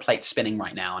of plates spinning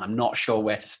right now and I'm not sure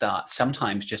where to start,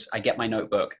 sometimes just I get my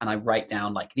notebook and I write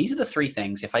down like, these are the 3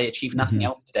 things. If I achieve nothing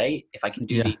else today, if I can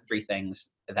do these 3 things,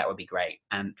 that would be great.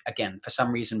 And again, for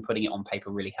some reason, putting it on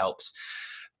paper really helps.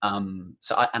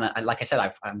 So like I said,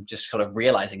 I'm just sort of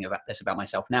realizing about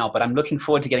myself now, but I'm looking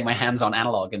forward to getting my hands on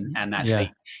analog and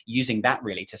actually using that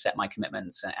really to set my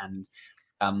commitments and,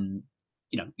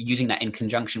 using that in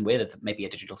conjunction with maybe a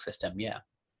digital system. Yeah.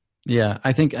 Yeah.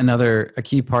 I think a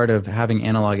key part of having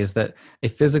analog is that a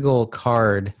physical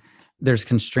card, there's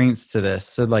constraints to this.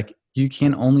 So like you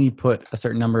can only put a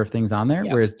certain number of things on there,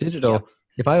 whereas digital,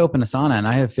 if I open Asana and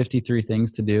I have 53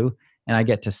 things to do and I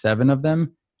get to 7 of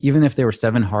them, even if they were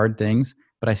 7 hard things,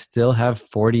 but I still have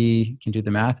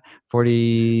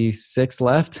 46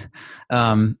 left,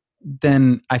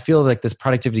 then I feel like this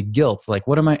productivity guilt. Like,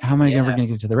 how am I ever going to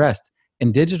get to the rest?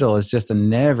 And digital is just a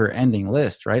never ending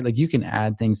list, right? Like you can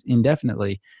add things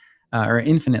indefinitely or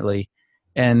infinitely.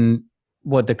 And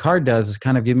what the card does is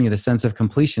kind of give me the sense of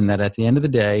completion that at the end of the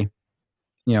day,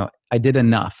 I did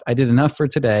enough. I did enough for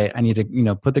today. I need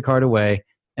to, put the card away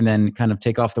and then kind of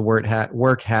take off the work hat,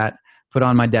 put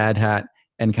on my dad hat,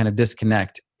 and kind of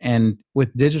disconnect. And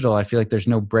with digital, I feel like there's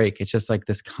no break. It's just like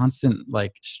this constant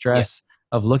like stress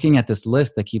of looking at this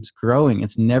list that keeps growing.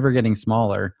 It's never getting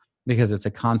smaller because it's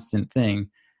a constant thing.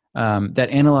 That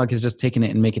analog has just taken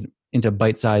it and make it into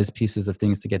bite-sized pieces of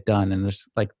things to get done. And there's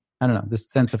like, I don't know,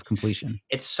 this sense of completion.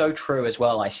 It's so true as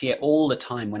well. I see it all the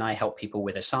time when I help people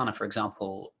with Asana, for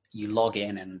example. You log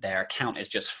in and their account is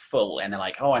just full and they're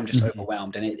like, oh, I'm just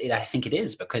overwhelmed. And I think it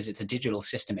is because it's a digital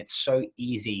system. It's so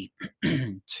easy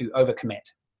to overcommit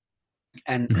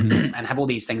and and have all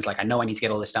these things like, I know I need to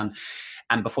get all this done.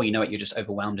 And before you know it, you're just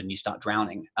overwhelmed and you start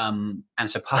drowning. And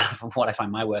so part of what I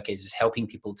find my work is helping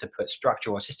people to put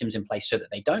structure or systems in place so that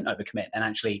they don't overcommit and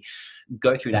actually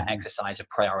go through that exercise of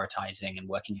prioritizing and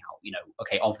working out,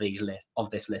 okay, of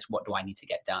this list, what do I need to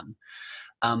get done?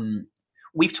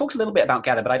 We've talked a little bit about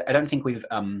Gather, but I don't think we've,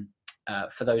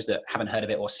 for those that haven't heard of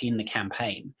it or seen the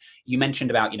campaign, you mentioned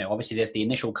about, obviously there's the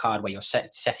initial card where you're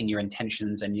setting your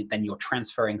intentions and then you're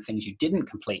transferring things you didn't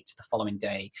complete to the following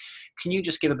day. Can you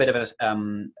just give a bit of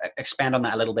expand on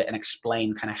that a little bit and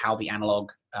explain kind of how the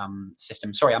analog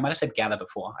system, sorry, I might have said Gather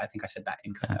before. I think I said that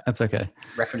in that's okay.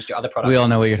 Reference to other products. We all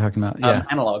know what you're talking about. Yeah.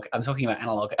 Analog. I'm talking about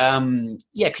analog. Can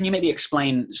you maybe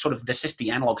explain sort of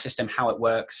the analog system, how it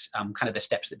works, kind of the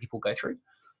steps that people go through?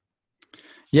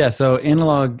 Yeah. So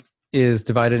analog is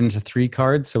divided into 3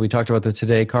 cards. So we talked about the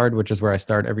today card, which is where I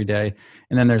start every day.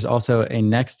 And then there's also a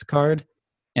next card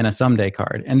and a someday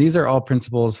card. And these are all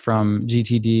principles from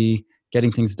GTD,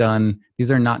 getting things done. These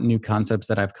are not new concepts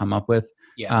that I've come up with.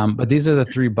 But these are the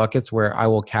 3 buckets where I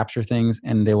will capture things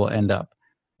and they will end up.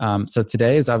 So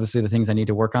today is obviously the things I need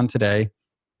to work on today.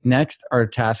 Next are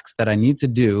tasks that I need to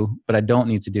do, but I don't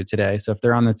need to do today. So if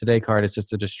they're on the today card, it's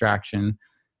just a distraction.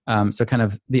 So kind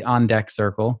of the on deck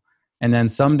circle. And then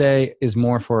someday is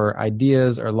more for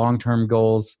ideas or long-term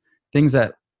goals, things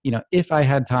that, if I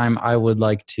had time, I would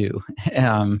like to.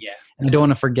 And I don't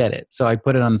want to forget it. So I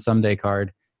put it on the someday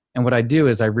card. And what I do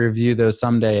is I review those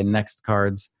someday and next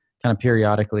cards kind of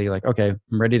periodically, like, okay,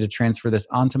 I'm ready to transfer this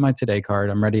onto my today card.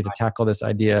 I'm ready to tackle this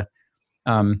idea.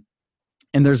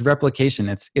 and there's replication.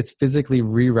 It's physically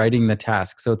rewriting the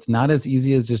task. So it's not as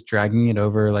easy as just dragging it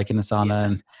over like in Asana,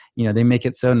 and they make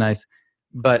it so nice.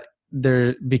 But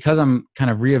because I'm kind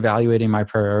of reevaluating my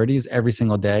priorities every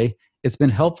single day, it's been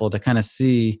helpful to kind of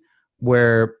see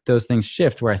where those things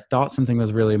shift, where I thought something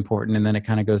was really important and then it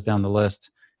kind of goes down the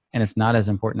list and it's not as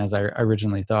important as I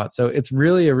originally thought. So it's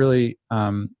really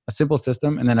a simple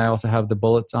system. And then I also have the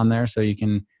bullets on there, so you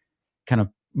can kind of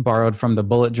borrowed from the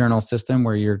bullet journal system,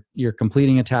 where you're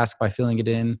completing a task by filling it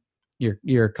in.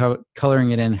 You're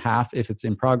coloring it in half if it's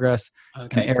in progress.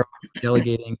 Okay. And arrow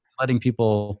delegating, letting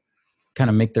people kind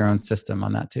of make their own system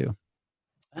on that too.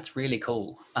 That's really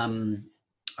cool. I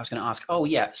was going to ask,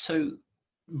 so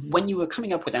when you were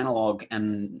coming up with analog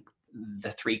and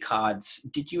the 3 cards,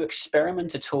 did you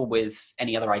experiment at all with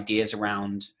any other ideas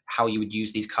around how you would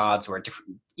use these cards, or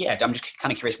I'm just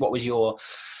kind of curious, what was your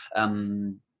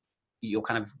kind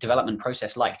of development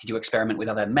process like? Did you experiment with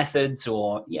other methods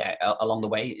or along the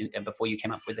way before you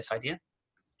came up with this idea?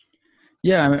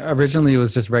 Yeah, originally it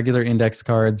was just regular index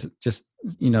cards, just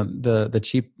the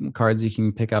cheap cards you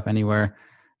can pick up anywhere.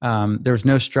 There was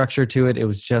no structure to it. It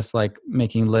was just like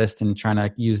making lists and trying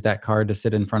to use that card to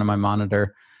sit in front of my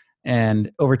monitor.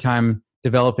 And over time,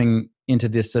 developing into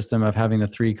this system of having the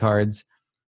 3 cards,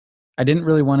 I didn't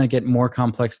really want to get more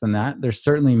complex than that. There's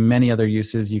certainly many other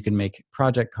uses. You can make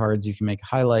project cards, you can make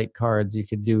highlight cards, you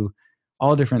could do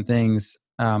all different things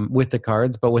with the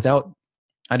cards, but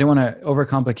I didn't want to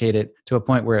overcomplicate it to a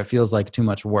point where it feels like too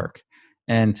much work.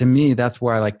 And to me, that's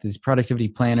where I like these productivity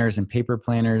planners and paper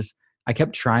planners. I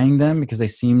kept trying them because they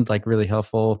seemed like really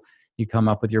helpful. You come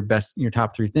up with your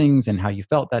top 3 things and how you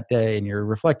felt that day, and you're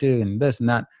reflective and this and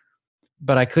that.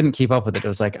 But I couldn't keep up with it. It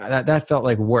was like, that felt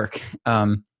like work.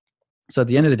 So at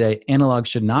the end of the day, analog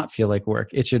should not feel like work.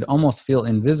 It should almost feel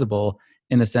invisible,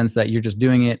 in the sense that you're just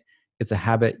doing it. It's a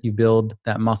habit. You build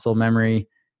that muscle memory.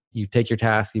 You take your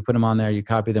tasks, you put them on there, you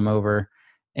copy them over.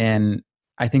 And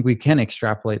I think we can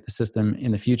extrapolate the system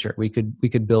in the future. We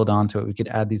could build onto it. We could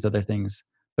add these other things.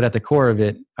 But at the core of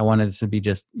it, I wanted it to be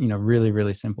just, really,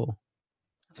 really simple.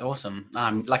 That's awesome.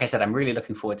 Like I said, I'm really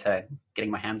looking forward to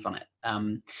getting my hands on it.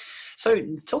 So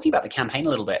talking about the campaign a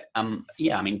little bit,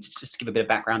 just to give a bit of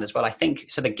background as well, I think,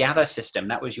 so the Gather system,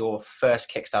 that was your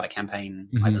first Kickstarter campaign,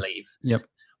 I believe. Yep.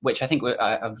 Which I think,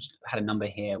 I've had a number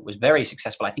here, was very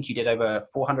successful. I think you did over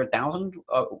 400,000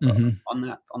 on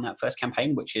that first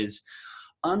campaign, which is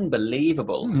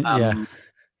unbelievable.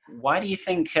 Why do you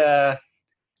think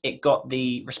it got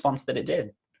the response that it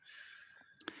did?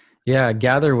 Yeah,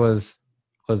 Gather was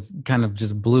kind of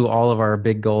just blew all of our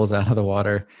big goals out of the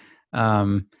water.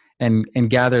 And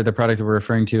Gather, the product that we're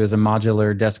referring to, is a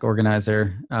modular desk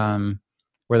organizer,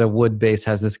 where the wood base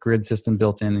has this grid system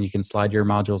built in, and you can slide your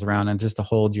modules around, and just to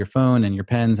hold your phone and your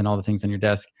pens and all the things on your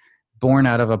desk. Born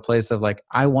out of a place of like,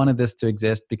 I wanted this to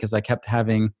exist because I kept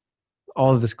having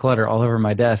all of this clutter all over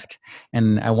my desk,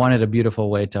 and I wanted a beautiful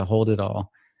way to hold it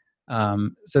all.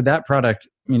 So that product,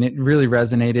 it really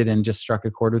resonated and just struck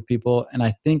a chord with people. And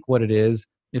I think what it is,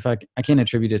 if I can't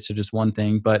attribute it to just one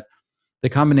thing, but the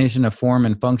combination of form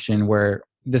and function, where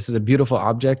this is a beautiful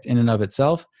object in and of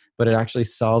itself, but it actually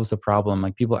solves a problem.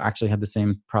 Like, people actually had the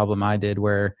same problem I did,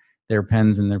 where their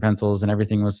pens and their pencils and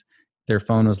everything their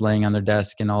phone was laying on their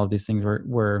desk, and all of these things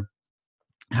were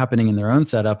happening in their own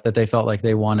setup, that they felt like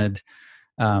they wanted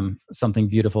something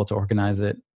beautiful to organize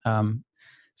it.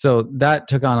 So that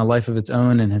took on a life of its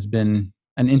own, and has been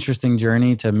an interesting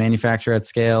journey to manufacture at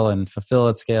scale and fulfill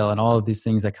at scale, and all of these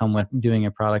things that come with doing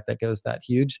a product that goes that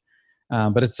huge.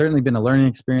 But it's certainly been a learning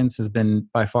experience. Has been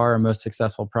by far our most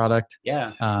successful product.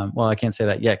 Yeah. Well, I can't say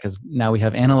that yet, because now we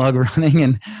have analog running,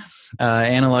 and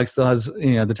analog still has,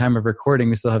 the time of recording,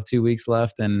 we still have 2 weeks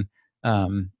left, and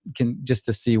just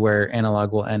to see where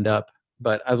analog will end up.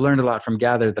 But I've learned a lot from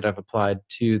Gather that I've applied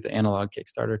to the analog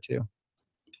Kickstarter too.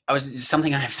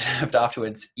 Something I observed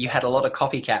afterwards, you had a lot of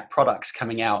copycat products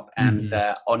coming out, and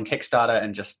on Kickstarter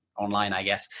and just online, I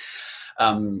guess.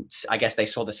 I guess they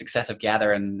saw the success of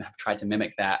Gather and have tried to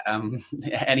mimic that.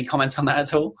 Any comments on that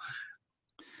at all?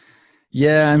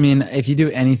 Yeah, if you do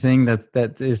anything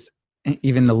that is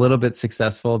even a little bit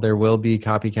successful, there will be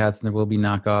copycats and there will be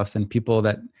knockoffs, and people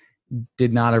that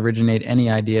did not originate any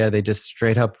idea, they just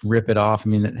straight up rip it off.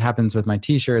 It happens with my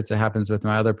t-shirts, it happens with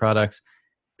my other products.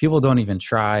 People don't even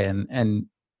try. And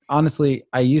honestly,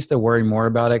 I used to worry more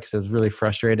about it because it was really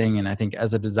frustrating. And I think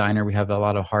as a designer, we have a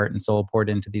lot of heart and soul poured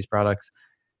into these products.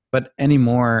 But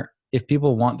anymore, if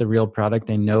people want the real product,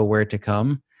 they know where to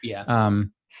come. Yeah.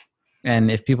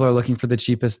 And if people are looking for the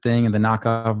cheapest thing and the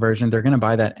knockoff version, they're going to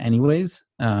buy that anyways.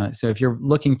 So if you're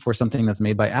looking for something that's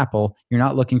made by Apple, you're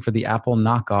not looking for the Apple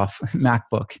knockoff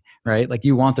MacBook, right? Like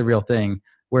you want the real thing.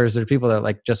 Whereas there are people that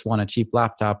like just want a cheap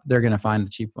laptop, they're going to find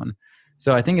the cheap one.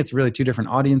 So I think it's really two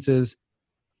different audiences.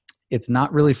 It's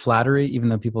not really flattery, even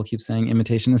though people keep saying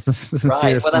imitation is the sincerest Well,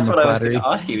 that's form of what I was flattery. going to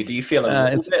ask you. Do you feel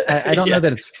a little bit? I don't know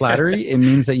that it's flattery. It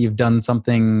means that you've done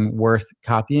something worth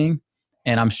copying.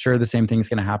 And I'm sure the same thing is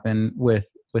going to happen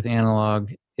with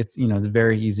analog. It's, it's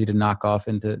very easy to knock off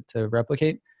and to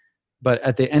replicate. But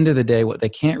at the end of the day, what they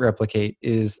can't replicate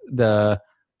is the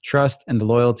trust and the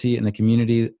loyalty and the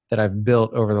community that I've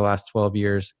built over the last 12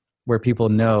 years, where people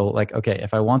know, like, okay,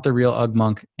 if I want the real Ugg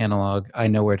Monk analog, I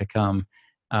know where to come.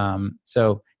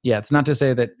 So yeah, it's not to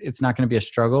say that it's not going to be a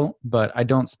struggle, but I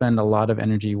don't spend a lot of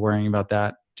energy worrying about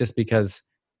that just because,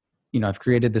 I've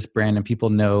created this brand and people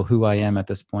know who I am at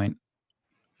this point.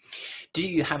 Do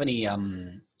you have any, I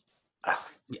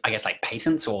guess, like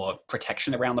patents or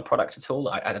protection around the product at all?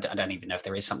 I don't even know if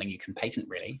there is something you can patent,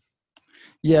 really.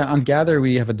 Yeah, on Gather,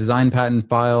 we have a design patent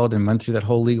filed and went through that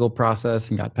whole legal process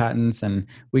and got patents. And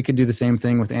we could do the same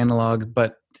thing with analog.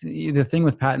 But the thing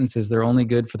with patents is they're only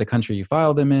good for the country you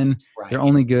file them in. Right. They're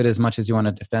only good as much as you want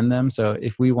to defend them. So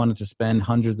if we wanted to spend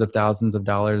hundreds of thousands of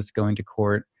dollars going to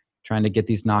court, trying to get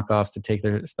these knockoffs to take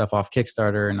their stuff off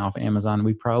Kickstarter and off Amazon,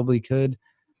 we probably could.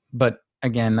 But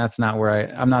again, that's not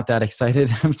where I'm not that excited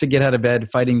to get out of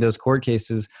bed fighting those court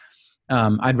cases.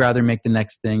 I'd rather make the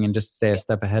next thing and just stay a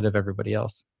step ahead of everybody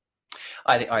else.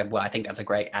 I think that's a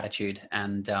great attitude.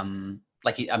 And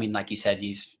like you said,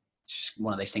 it's just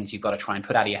one of those things you've got to try and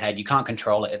put out of your head. You can't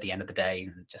control it at the end of the day.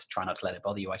 Just try not to let it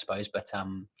bother you, I suppose. But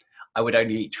I would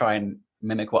only try and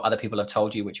mimic what other people have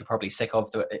told you, which you're probably sick of.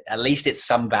 At least it's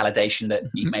some validation that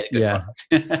you've made a good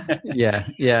product.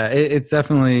 Yeah. It's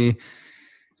definitely,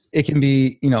 it can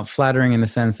be, flattering in the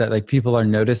sense that like people are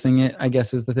noticing it, I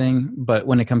guess is the thing. But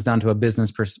when it comes down to a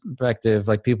business perspective,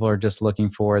 like people are just looking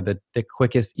for the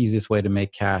quickest, easiest way to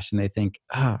make cash. And they think,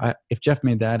 if Jeff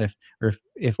made that,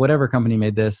 if whatever company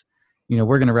made this,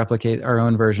 we're going to replicate our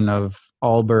own version of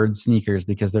Allbirds sneakers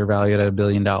because they're valued at $1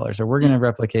 billion, or we're going to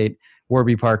replicate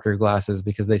Warby Parker glasses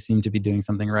because they seem to be doing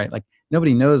something right. Like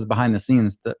nobody knows behind the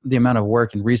scenes the amount of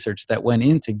work and research that went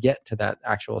in to get to that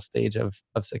actual stage of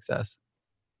success.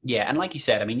 Yeah, and like you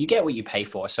said, you get what you pay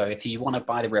for. So if you want to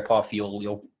buy the ripoff,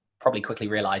 you'll probably quickly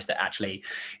realize that actually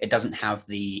it doesn't have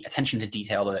the attention to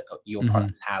detail that your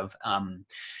products have. And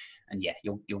yeah,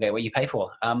 you'll get what you pay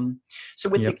for. So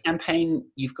with the campaign,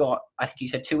 you've got, I think you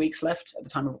said 2 weeks left at the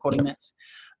time of recording this.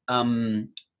 Do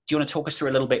you want to talk us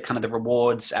through a little bit, kind of the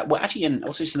rewards? And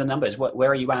also some of the numbers. Where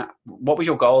are you at? What was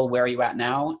your goal? Where are you at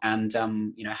now? And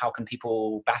how can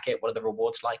people back it? What are the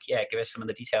rewards like? Yeah, give us some of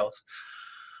the details.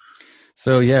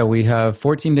 So yeah, we have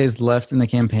 14 days left in the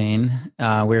campaign.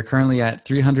 We're currently at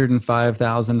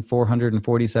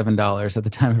 $305,447 at the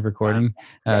time of recording,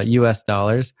 US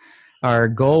dollars. Our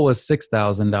goal was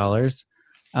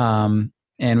 $6,000,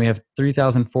 and we have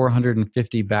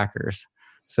 3,450 backers.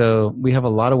 So we have a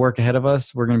lot of work ahead of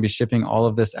us. We're going to be shipping all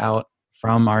of this out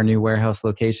from our new warehouse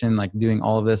location, like doing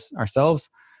all of this ourselves,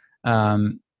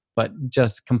 but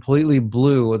just completely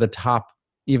blew the top.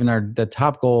 Even the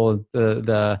top goal,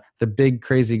 the big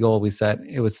crazy goal we set,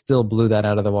 it was still blew that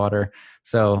out of the water.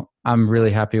 So I'm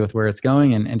really happy with where it's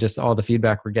going and just all the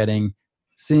feedback we're getting,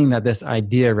 seeing that this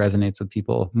idea resonates with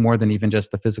people more than even just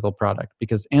the physical product,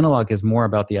 because analog is more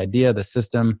about the idea, the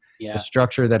system, the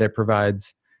structure that it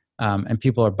provides, and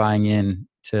people are buying in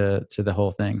to the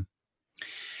whole thing.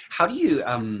 How do you,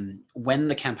 when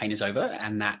the campaign is over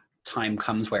and that time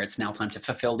comes where it's now time to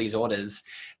fulfill these orders,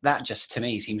 that just to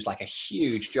me seems like a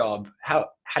huge job. How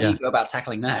do you go about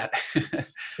tackling that?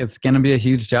 It's going to be a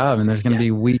huge job, and there's going to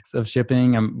be weeks of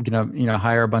shipping. I'm going to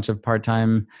hire a bunch of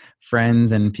part-time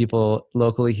friends and people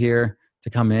locally here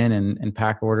to come in and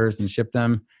pack orders and ship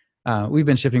them. We've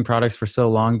been shipping products for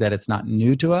so long that it's not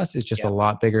new to us. It's just a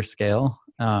lot bigger scale.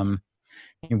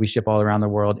 We ship all around the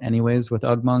world anyways with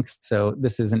Ugg Monks, so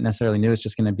this isn't necessarily new. It's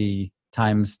just going to be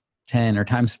times 10 or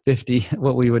times 50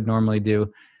 what we would normally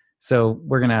do. So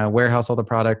we're going to warehouse all the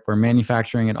product. We're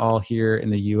manufacturing it all here in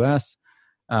the US,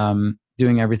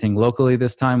 doing everything locally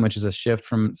this time, which is a shift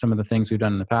from some of the things we've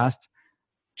done in the past,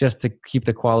 just to keep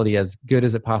the quality as good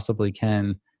as it possibly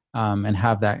can, and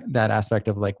have that aspect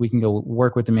of like, we can go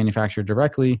work with the manufacturer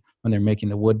directly when they're making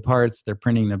the wood parts, they're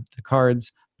printing the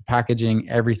cards, the packaging,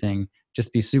 everything,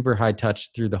 just be super high touch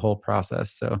through the whole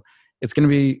process. So it's going to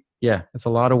be, it's a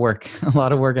lot of work,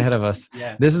 ahead of us.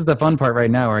 This is the fun part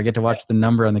right now, where I get to watch the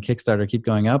number on the Kickstarter keep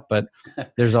going up, but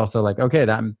there's also like, okay,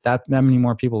 that many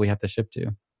more people we have to ship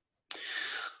to.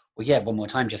 Well, yeah, one more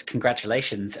time, just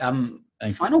congratulations.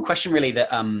 Thanks. Final question really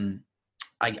that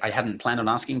I hadn't planned on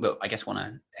asking, but I guess want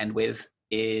to end with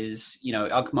is,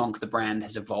 UGMonk, the brand,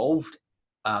 has evolved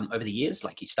over the years.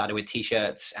 Like, you started with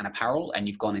t-shirts and apparel, and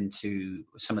you've gone into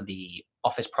some of the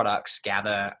office products,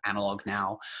 Gather, Analog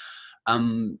now.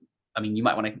 You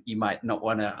might not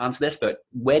want to answer this, but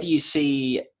where do you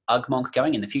see UGMonk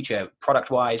going in the future,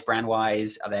 product-wise,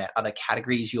 brand-wise? Are there other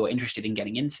categories you're interested in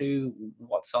getting into?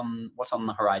 What's on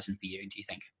the horizon for you, do you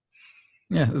think?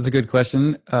 Yeah, that's a good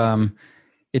question.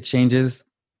 It changes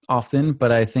often,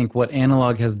 but I think what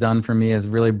Analog has done for me is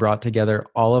really brought together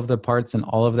all of the parts and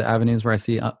all of the avenues where I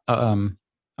see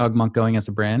UGMonk going as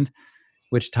a brand,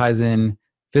 which ties in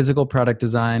physical product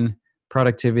design,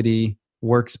 productivity,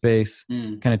 workspace,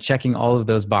 kind of checking all of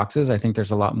those boxes. I think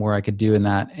there's a lot more I could do in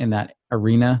that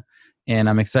arena, and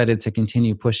I'm excited to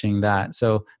continue pushing that.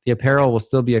 So the apparel will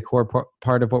still be a core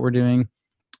part of what we're doing.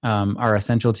 Our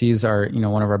essential tees are,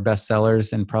 one of our best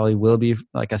sellers, and probably will be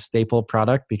like a staple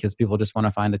product because people just want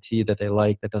to find a tee that they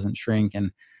like that doesn't shrink.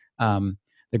 And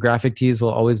the graphic tees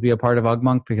will always be a part of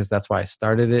UGMonk because that's why I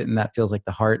started it, and that feels like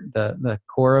the heart, the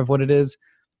core of what it is.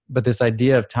 But this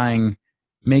idea of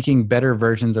making better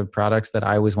versions of products that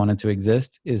I always wanted to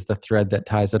exist is the thread that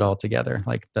ties it all together.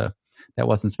 Like that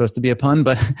wasn't supposed to be a pun,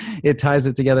 but it ties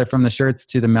it together from the shirts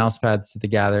to the mouse pads to the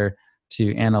Gather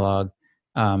to Analog.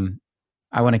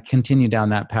 I want to continue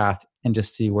down that path and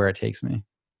just see where it takes me.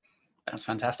 That's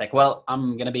fantastic. Well,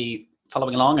 I'm going to be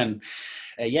following along and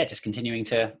just continuing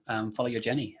to follow your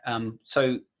journey.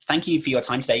 So thank you for your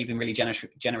time today. You've been really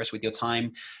generous with your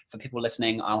time. For people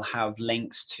listening, I'll have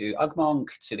links to UGMonk,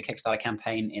 to the Kickstarter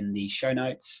campaign in the show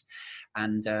notes.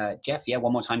 And Jeff,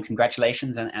 one more time,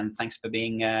 congratulations. And thanks for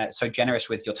being so generous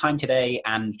with your time today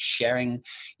and sharing,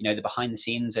 the behind the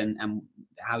scenes and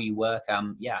how you work.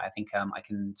 I think I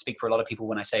can speak for a lot of people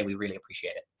when I say we really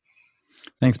appreciate it.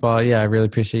 Thanks, Paul. Yeah, I really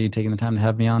appreciate you taking the time to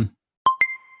have me on.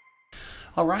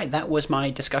 All right, that was my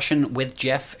discussion with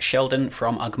Jeff Sheldon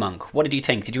from UGMonk. What did you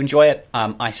think? Did you enjoy it?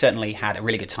 I certainly had a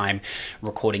really good time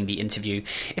recording the interview.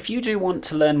 If you do want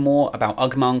to learn more about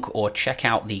UGMonk or check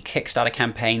out the Kickstarter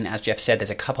campaign, as Jeff said, there's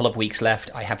a couple of weeks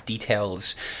left. I have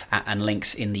details and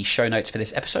links in the show notes for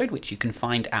this episode, which you can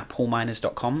find at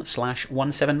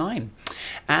paulminers.com/179.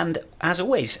 And as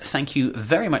always, thank you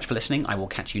very much for listening. I will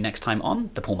catch you next time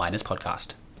on the Paul Miners Podcast.